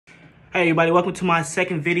Hey everybody, welcome to my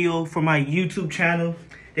second video for my YouTube channel.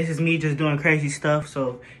 This is me just doing crazy stuff,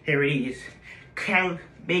 so here it is.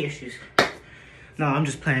 Calabashes. No, I'm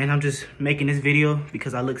just playing. I'm just making this video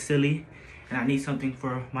because I look silly and I need something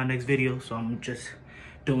for my next video, so I'm just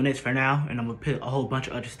doing this for now and I'm gonna put a whole bunch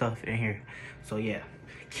of other stuff in here. So yeah,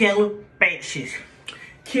 Calabashes.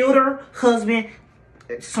 Killed her husband,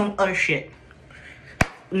 some other shit.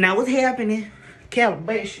 Now what's happening?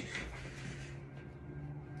 Calabashes.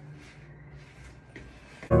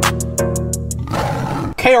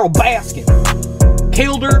 Carole Baskin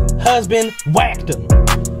killed her husband, whacked him.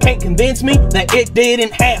 Can't convince me that it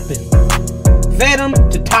didn't happen. Fed them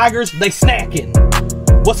to tigers, they snacking.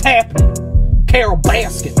 What's happening? Carole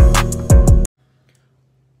Baskin.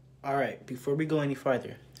 Alright, before we go any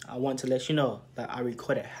farther, I want to let you know that I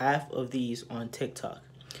recorded half of these on TikTok.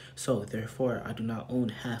 So therefore, I do not own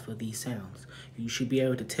half of these sounds. You should be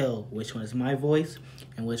able to tell which one is my voice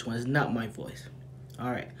and which one is not my voice.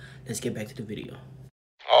 Alright, let's get back to the video.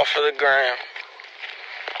 All for the gram.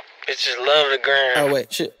 Bitches love the gram. Oh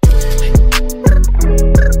wait, shit.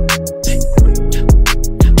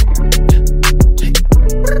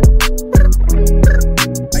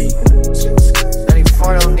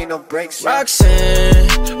 94 don't need no breaks. Roxanne,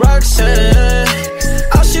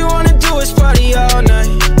 all she wanna do is party all night.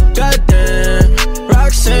 Goddamn,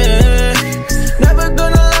 Roxanne, never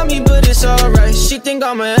gonna love me, but it's alright. She think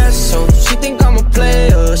I'm an asshole, she think I'm a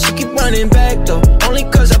player. She keep running back though, only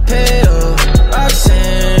cause I pay her.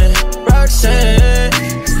 Roxanne,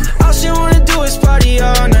 all she wanna do is party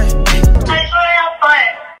all night.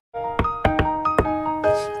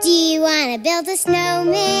 Do you wanna build a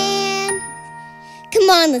snowman? Come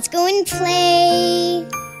on, let's go and play.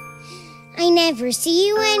 I never see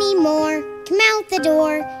you anymore. Come out the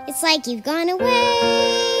door, it's like you've gone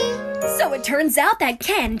away. So it turns out that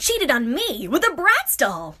Ken cheated on me with a Bratz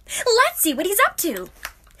doll. Let's see what he's up to.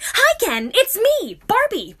 Hi Ken, it's me,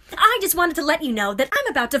 Barbie. I just wanted to let you know that I'm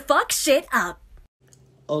about to fuck shit up.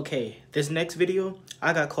 Okay, this next video,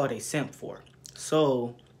 I got called a simp for.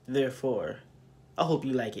 So, therefore, I hope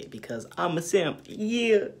you like it because I'm a simp.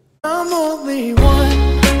 Yeah. I'm only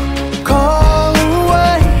one call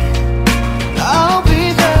away. I'll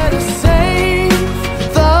be there to save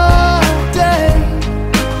the day.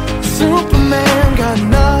 Superman got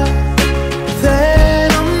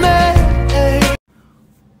nothing on me.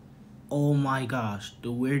 Oh my gosh,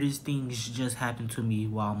 the weirdest things just happened to me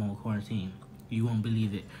while I'm on quarantine. You won't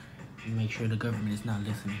believe it. Make sure the government is not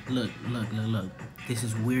listening. Look. This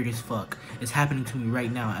is weird as fuck. It's happening to me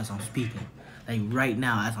right now as I'm speaking. Like right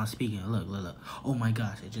now as I'm speaking. Look. Oh my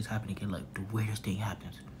gosh, it just happened again. Look, the weirdest thing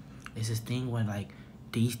happens. It's this thing when like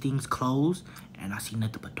these things close and I see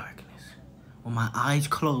nothing but darkness. When my eyes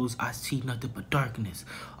close, I see nothing but darkness.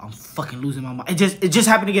 I'm fucking losing my mind. It just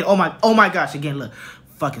happened again. Oh my gosh, again, look.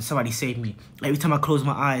 Fucking somebody save me. Every time I close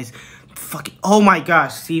my eyes, fucking, oh my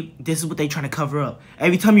gosh, see, this is what they trying to cover up.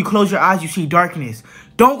 Every time you close your eyes, you see darkness.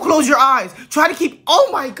 Don't close your eyes. Try to keep, oh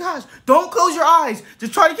my gosh, don't close your eyes.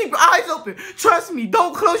 Just try to keep your eyes open. Trust me,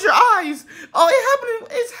 don't close your eyes. Oh,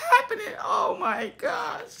 it's happening. Oh my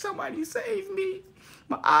gosh, somebody save me.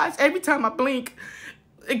 My eyes, every time I blink,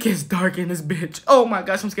 it gets dark in this bitch. Oh my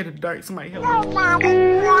gosh, I'm scared of the dark. Somebody help me.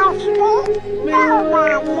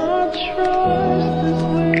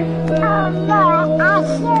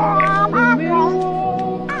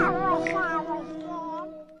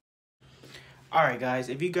 Alright guys,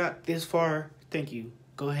 if you got this far, thank you.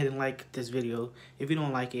 Go ahead and like this video. If you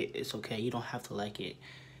don't like it, it's okay. You don't have to like it.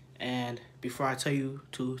 And before I tell you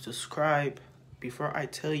to subscribe, I can't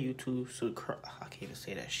even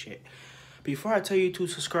say that shit. Before I tell you to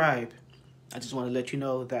subscribe, I just want to let you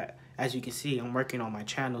know that, as you can see, I'm working on my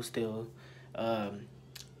channel still.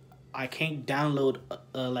 I can't download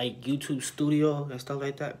like YouTube Studio and stuff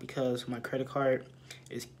like that because my credit card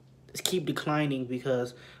is keep declining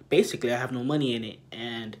because basically I have no money in it,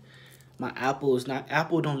 and my Apple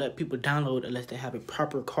don't let people download unless they have a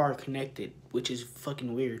proper card connected, which is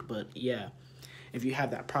fucking weird. But yeah, if you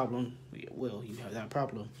have that problem, well, you have that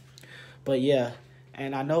problem. But yeah,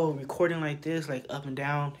 and I know recording like this, like up and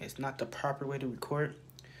down, it's not the proper way to record.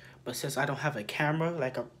 But since I don't have a camera,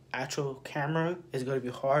 like an actual camera, it's going to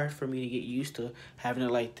be hard for me to get used to having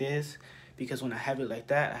it like this. Because when I have it like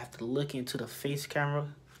that, I have to look into the face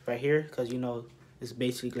camera right here. Because, you know, it's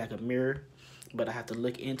basically like a mirror. But I have to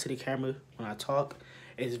look into the camera when I talk.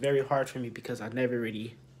 It's very hard for me because I never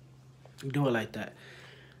really do it like that.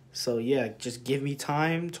 So, yeah, just give me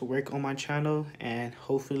time to work on my channel. And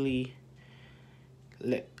hopefully,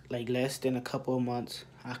 like less than a couple of months,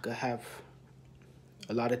 I could have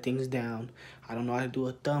a lot of things down. I don't know how to do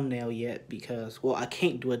a thumbnail yet because, well, I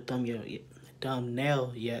can't do a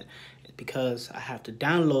thumbnail yet because I have to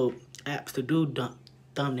download apps to do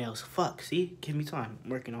thumbnails. Fuck, see? Give me time. I'm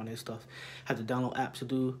working on this stuff. I have to download apps to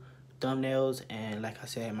do thumbnails, and like I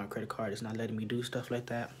said, my credit card is not letting me do stuff like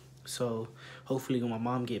that. So hopefully when my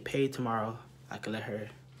mom get paid tomorrow, I can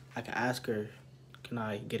ask her, can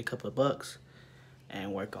I get a couple of bucks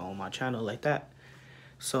and work on my channel like that.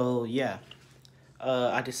 So yeah,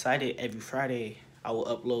 I decided every Friday I will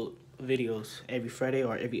upload videos. Every Friday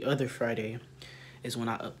or every other Friday is when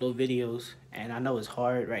I upload videos, and I know it's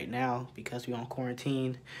hard right now because we're on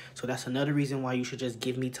quarantine. So that's another reason why you should just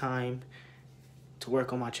give me time to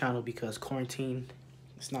work on my channel, because quarantine,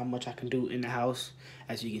 it's not much I can do in the house.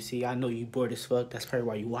 As you can see, I know you bored as fuck. That's probably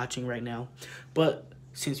why you're watching right now. But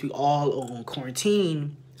since we all are on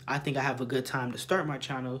quarantine, I think I have a good time to start my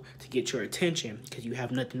channel to get your attention because you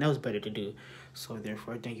have nothing else better to do. So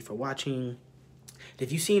therefore, thank you for watching.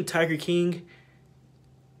 If you've seen Tiger King,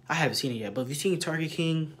 I haven't seen it yet, but if you've seen Tiger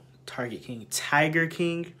King, go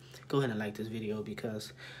ahead and like this video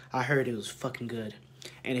because I heard it was fucking good.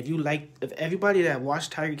 And if everybody that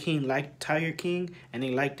watched Tiger King liked Tiger King and they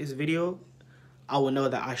liked this video, I will know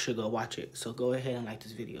that I should go watch it. So go ahead and like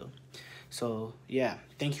this video. So yeah,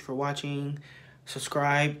 thank you for watching.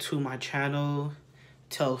 Subscribe to my channel.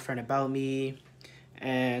 Tell a friend about me.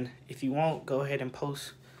 And if you want, go ahead and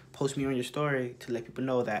post me on your story to let people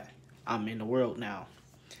know that I'm in the world now.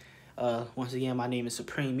 Once again, my name is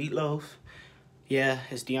Supreme Meatloaf. Yeah,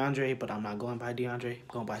 it's DeAndre, but I'm not going by DeAndre. I'm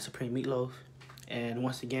going by Supreme Meatloaf. And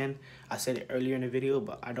once again, I said it earlier in the video,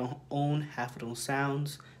 but I don't own half of those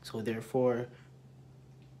sounds. So therefore,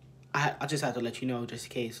 I just have to let you know just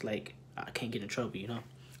in case, like, I can't get in trouble, you know?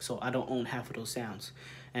 So I don't own half of those sounds.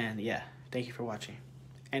 And yeah, thank you for watching.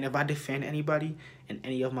 And if I defend anybody in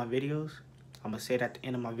any of my videos, I'm going to say that at the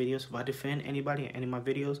end of my videos. If I defend anybody in any of my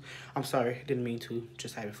videos, I'm sorry. Didn't mean to.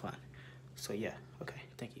 Just having fun. So yeah, okay.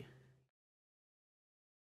 Thank you.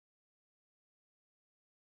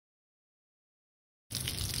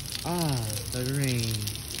 Ah, the rain.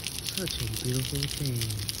 Such a beautiful thing.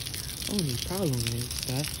 Only problem is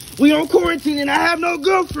that we on quarantine and I have no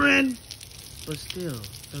girlfriend. But still,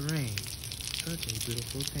 the rain. Such a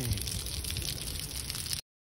beautiful thing.